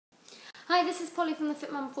Hi, this is Polly from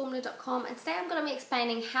thefitmumformula.com, and today I'm going to be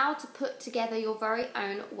explaining how to put together your very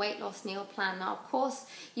own weight loss meal plan. Now, of course,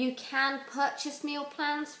 you can purchase meal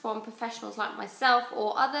plans from professionals like myself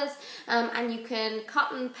or others, and you can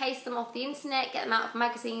cut and paste them off the internet, get them out of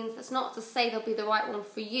magazines. That's not to say they'll be the right one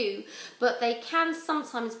for you, but they can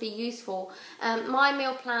sometimes be useful. My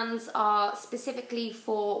meal plans are specifically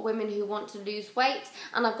for women who want to lose weight,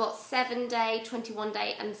 and I've got 7-day,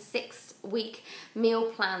 21-day and 6-week meal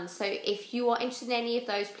plans. So if you are interested in any of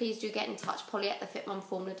those, please do get in touch, Polly at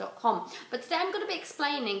thefitmumformula.com. But today I'm going to be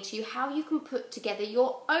explaining to you how you can put together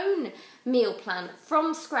your own meal plan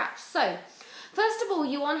from scratch. So first of all,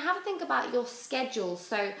 you want to have a think about your schedule.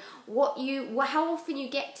 So how often you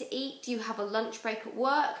get to eat. Do you have a lunch break at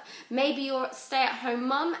work? Maybe you're a stay-at-home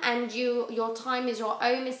mum and your time is your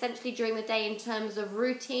own essentially during the day in terms of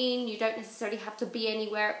routine. You don't necessarily have to be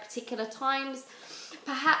anywhere at particular times.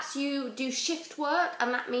 Perhaps you do shift work,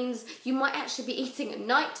 and that means you might actually be eating at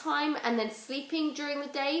night time and then sleeping during the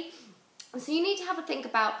day. So you need to have a think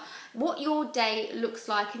about what your day looks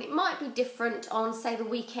like, and it might be different on, say, the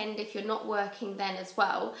weekend if you're not working then as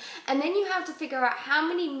well. And then you have to figure out how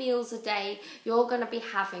many meals a day you're going to be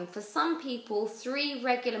having. For some people, 3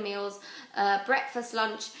 regular meals, breakfast,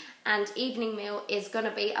 lunch and evening meal is going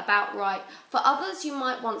to be about right. For others, you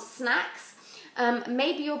might want snacks.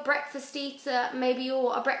 Maybe you're a breakfast eater, maybe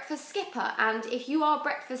you're a breakfast skipper, and if you are a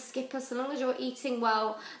breakfast skipper, so long as you're eating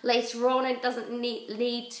well later on, it doesn't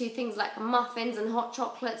lead to things like muffins and hot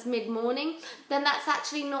chocolates mid-morning, then that's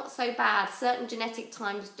actually not so bad. Certain genetic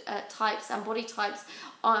types and body types,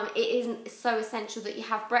 it isn't so essential that you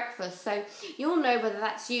have breakfast, so you'll know whether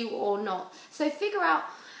that's you or not. So figure out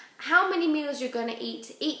how many meals you're going to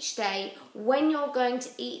eat each day, when you're going to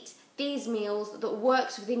eat these meals that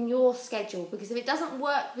works within your schedule, because if it doesn't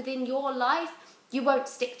work within your life, you won't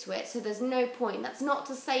stick to it, so there's no point. That's not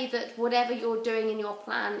to say that whatever you're doing in your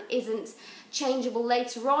plan isn't changeable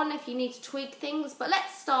later on if you need to tweak things, but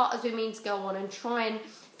let's start as we mean to go on and try and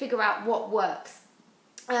figure out what works.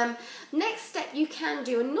 Next step you can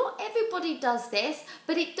do, and not everybody does this,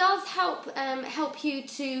 but it does help you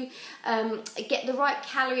to get the right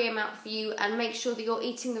calorie amount for you and make sure that you're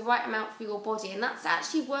eating the right amount for your body, and that's to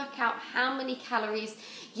actually work out how many calories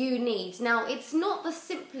you need. Now, it's not the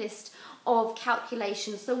simplest of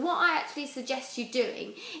calculations, so what I actually suggest you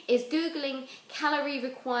doing is googling calorie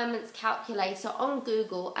requirements calculator on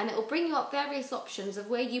Google, and it will bring you up various options of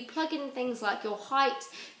where you plug in things like your height,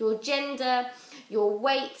 your gender, your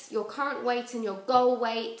weight, your current weight and your goal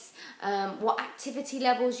weight, what activity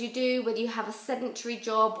levels you do, whether you have a sedentary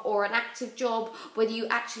job or an active job, whether you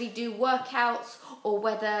actually do workouts or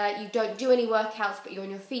whether you don't do any workouts but you're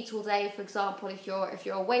on your feet all day, for example, if you're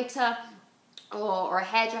a waiter or a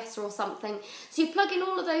hairdresser or something. So you plug in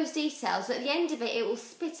all of those details. At the end of it, it will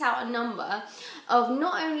spit out a number of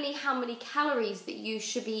not only how many calories that you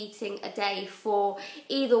should be eating a day for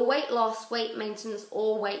either weight loss, weight maintenance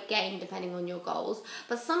or weight gain, depending on your goals,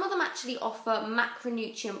 but some of them actually offer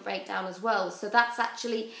macronutrient breakdown as well. So that's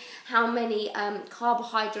actually how many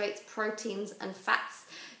carbohydrates, proteins and fats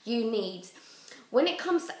you need. When it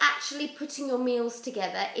comes to actually putting your meals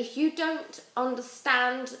together, if you don't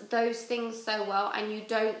understand those things so well and you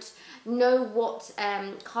don't know what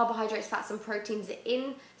carbohydrates, fats and proteins are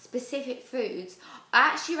in specific foods, I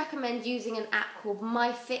actually recommend using an app called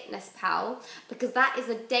MyFitnessPal, because that is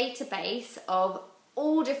a database of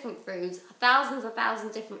all different foods, thousands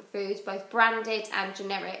different foods, both branded and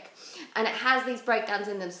generic, and it has these breakdowns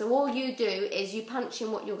in them. So all you do is you punch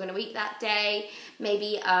in what you're going to eat that day,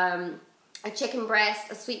 maybe a chicken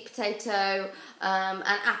breast, a sweet potato, an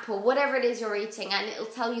apple, whatever it is you're eating, and it'll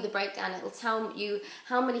tell you the breakdown. It'll tell you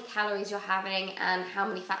how many calories you're having and how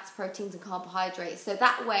many fats, proteins and carbohydrates. So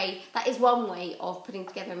that is one way of putting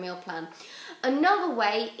together a meal plan. Another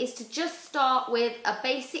way is to just start with a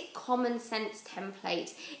basic common sense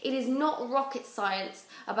template. It is not rocket science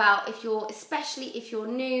about, especially if you're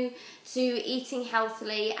new to eating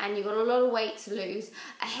healthily and you've got a lot of weight to lose.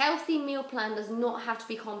 A healthy meal plan does not have to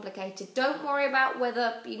be complicated. Don't worry about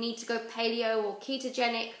whether you need to go paleo or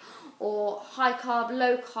ketogenic or high carb,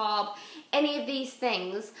 low carb, any of these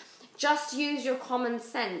things. Just use your common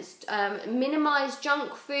sense. Minimize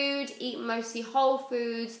junk food, eat mostly whole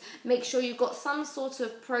foods, make sure you've got some sort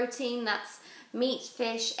of protein, that's meat,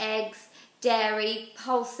 fish, eggs, dairy,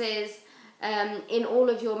 pulses, in all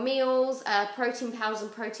of your meals. Protein powders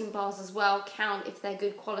and protein bars as well count if they're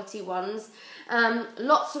good quality ones.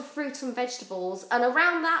 Lots of fruit and vegetables, and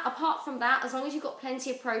around that, apart from that, as long as you've got plenty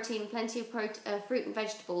of protein, plenty of fruit and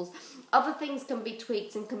vegetables, other things can be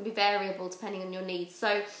tweaked and can be variable depending on your needs.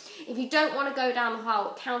 So if you don't want to go down the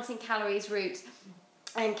whole counting calories route,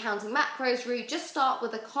 and counting macros route, just start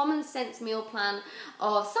with a common sense meal plan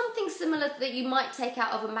of something similar that you might take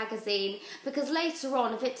out of a magazine, because later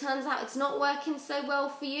on, if it turns out it's not working so well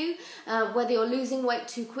for you, whether you're losing weight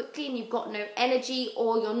too quickly and you've got no energy,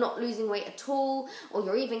 or you're not losing weight at all, or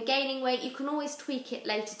you're even gaining weight, you can always tweak it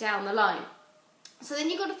later down the line. So then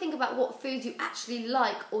you've got to think about what foods you actually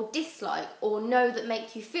like or dislike or know that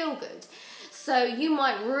make you feel good. So you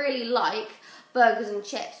might really like burgers and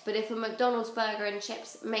chips, but if a McDonald's burger and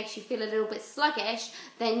chips makes you feel a little bit sluggish,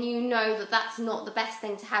 then you know that that's not the best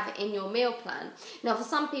thing to have in your meal plan. Now, for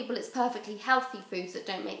some people, it's perfectly healthy foods that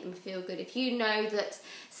don't make them feel good. If you know that,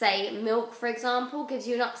 say, milk, for example, gives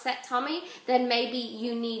you an upset tummy, then maybe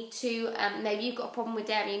you need to, maybe you've got a problem with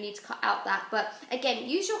dairy, you need to cut out that. But again,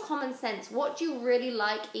 use your common sense. What do you really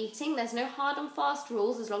like eating? There's no hard and fast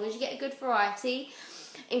rules as long as you get a good variety.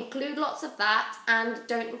 Include lots of that, and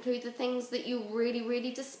don't include the things that you really,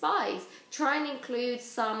 really despise. Try and include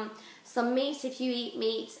some meat if you eat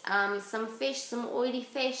meat, some fish, some oily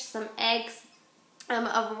fish, some eggs,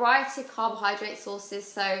 a variety of carbohydrate sources,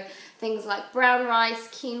 so things like brown rice,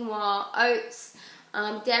 quinoa, oats,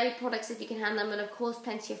 dairy products if you can handle them, and of course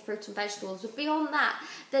plenty of fruit and vegetables. But beyond that,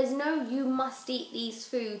 there's no you must eat these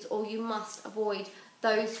foods or you must avoid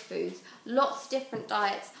those foods. Lots of different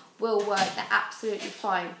diets will work, they're absolutely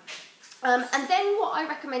fine. And then what I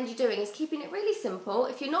recommend you doing is keeping it really simple.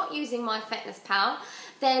 If you're not using MyFitnessPal,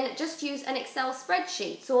 then just use an Excel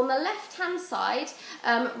spreadsheet. So on the left hand side,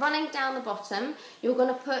 running down the bottom, you're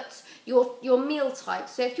going to put your meal type.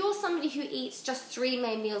 So if you're somebody who eats just 3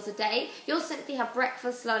 main meals a day, you'll simply have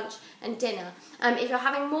breakfast, lunch and dinner. If you're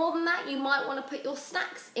having more than that, you might want to put your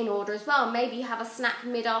snacks in order as well. Maybe you have a snack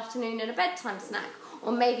mid-afternoon and a bedtime snack,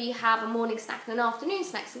 or maybe you have a morning snack and an afternoon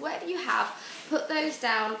snack. So whatever you have, put those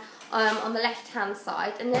down on the left hand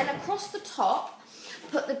side, and then across the top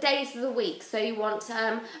put the days of the week. So you want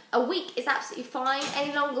a week is absolutely fine.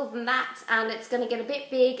 Any longer than that and it's going to get a bit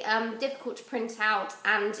big, difficult to print out,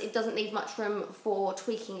 and it doesn't leave much room for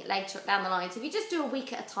tweaking it later down the line. So if you just do a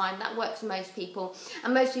week at a time, that works for most people,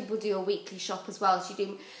 and most people do a weekly shop as well. So you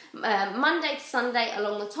do Monday to Sunday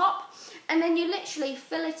along the top, and then you literally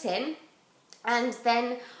fill it in, and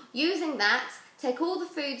then using that, take all the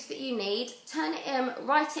foods that you need, turn it in,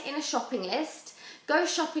 write it in a shopping list, go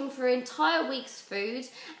shopping for an entire week's food,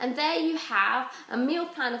 and there you have a meal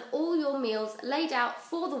plan of all your meals laid out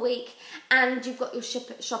for the week, and you've got your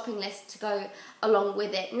shopping list to go along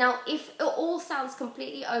with it. Now, if it all sounds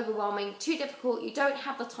completely overwhelming, too difficult, you don't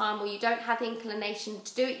have the time or you don't have the inclination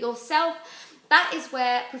to do it yourself, that is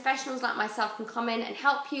where professionals like myself can come in and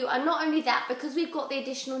help you. And not only that, because we've got the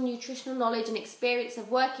additional nutritional knowledge and experience of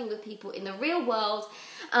working with people in the real world,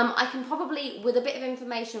 I can probably, with a bit of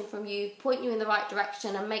information from you, point you in the right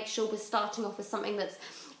direction and make sure we're starting off with something that's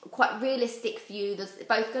quite realistic for you, that's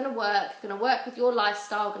both going to work with your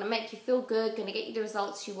lifestyle, going to make you feel good, going to get you the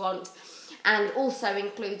results you want, and also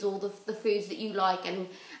includes all the foods that you like and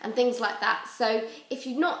things like that. So if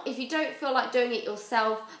you don't feel like doing it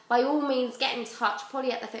yourself, by all means get in touch,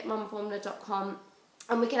 Polly@thefitmumformula.com,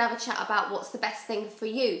 and we can have a chat about what's the best thing for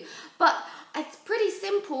you. But it's pretty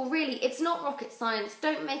simple, really. It's not rocket science.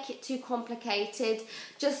 Don't make it too complicated.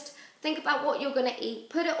 Just think about what you're going to eat,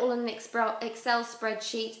 put it all in an Excel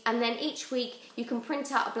spreadsheet, and then each week you can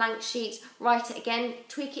print out a blank sheet, write it again,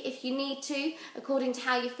 tweak it if you need to, according to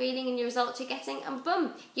how you're feeling and your results you're getting, and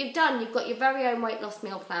boom, you're done. You've got your very own weight loss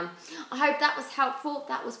meal plan. I hope that was helpful.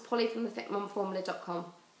 That was Polly from thefitmumformula.com.